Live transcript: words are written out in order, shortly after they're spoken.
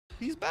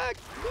He's back.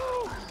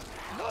 No.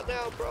 Not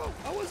now, bro.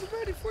 I wasn't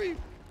ready for you.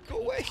 Go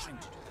away.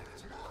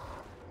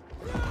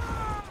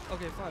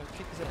 Okay, fine.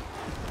 Kick his ass.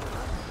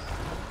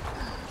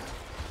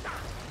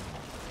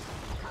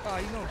 Ah,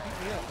 you know, beat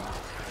me up.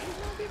 You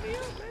gonna beat me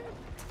up, man.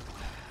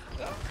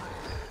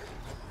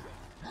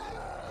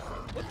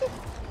 What the?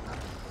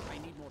 I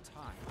need more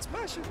time.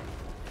 Smash him.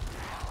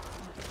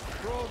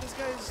 Bro, this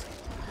guy's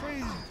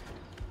crazy.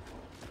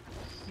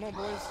 Come on,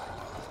 boys.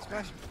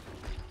 Smash him.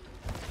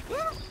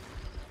 Ah!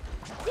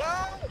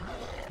 Ah!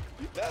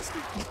 You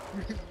bastard.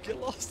 Get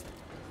lost.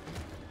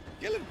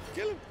 Kill him.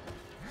 Kill him.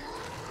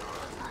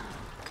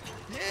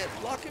 Yeah,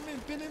 lock him in.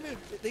 Pin him in.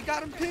 They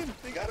got him pinned.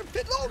 They got him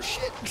pinned. Oh,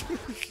 shit.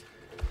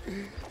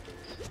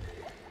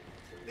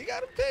 They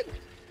got him pinned.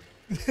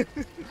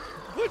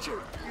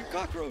 Butcher. You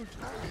cockroach.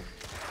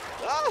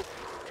 Ah!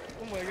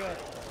 Oh, my God.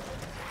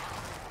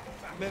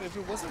 Man, if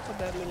it wasn't for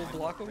that little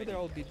block over there,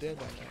 I would be dead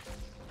by now.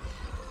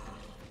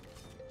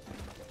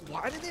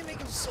 Why did they make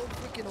him so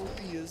freaking OP?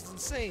 It's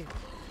insane.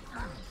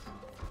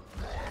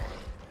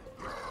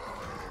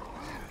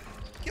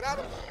 Get out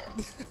of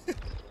here.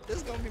 This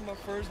is gonna be my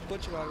first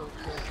butcher I go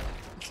kill.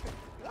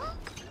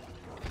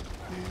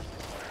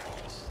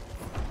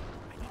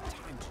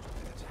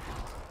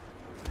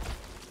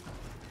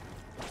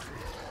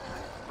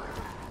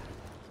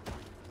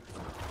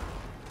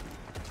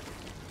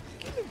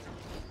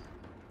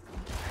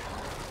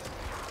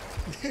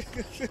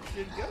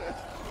 You're gonna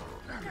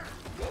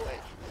go away.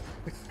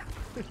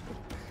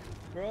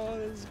 Bro,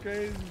 this is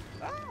crazy.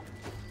 Ah!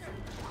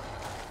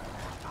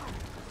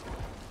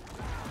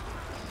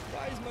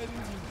 Why is my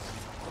losing?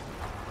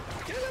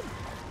 Kill him!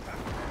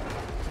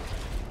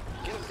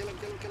 Kill him, kill him,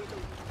 kill him, kill him, kill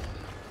him.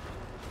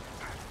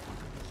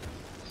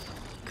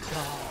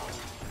 Oh.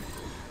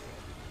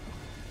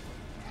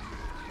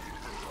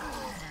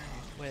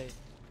 Wait.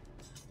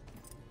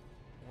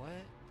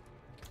 What?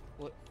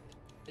 What?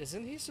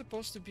 Isn't he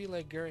supposed to be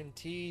like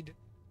guaranteed,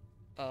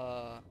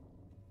 a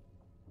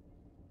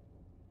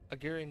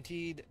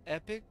guaranteed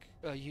epic,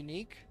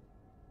 unique?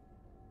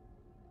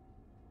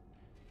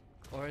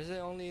 Or is it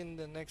only in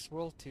the next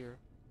world tier?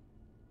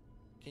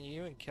 Can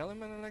you even kill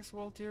him in the next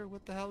world tier?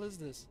 What the hell is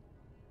this?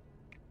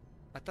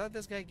 I thought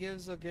this guy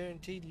gives a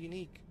guaranteed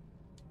unique.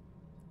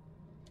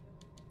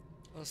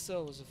 Well,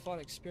 still, it was a fun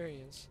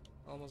experience.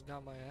 Almost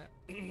got my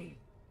ass.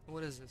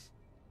 What is this?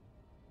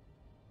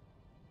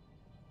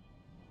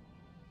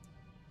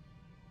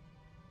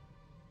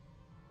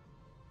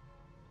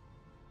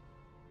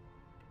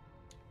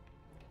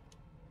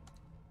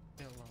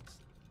 Get lost.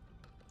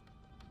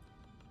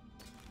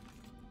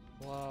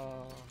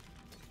 Wow.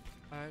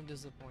 I'm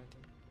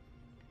disappointed.